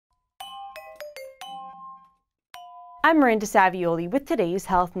I'm Miranda Savioli with today's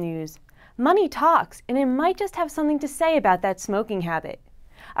health news. Money talks, and it might just have something to say about that smoking habit.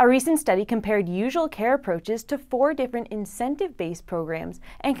 A recent study compared usual care approaches to 4 different incentive-based programs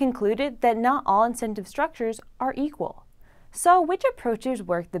and concluded that not all incentive structures are equal. So, which approaches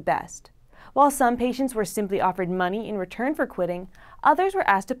work the best? While some patients were simply offered money in return for quitting, others were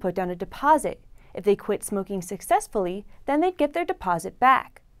asked to put down a deposit. If they quit smoking successfully, then they'd get their deposit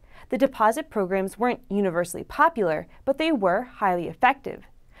back. The deposit programs weren't universally popular, but they were highly effective.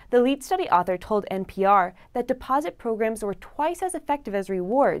 The lead study author told NPR that deposit programs were twice as effective as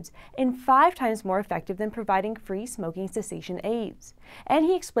rewards and 5 times more effective than providing free smoking cessation aids. And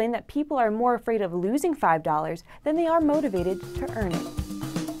he explained that people are more afraid of losing $5 than they are motivated to earn it.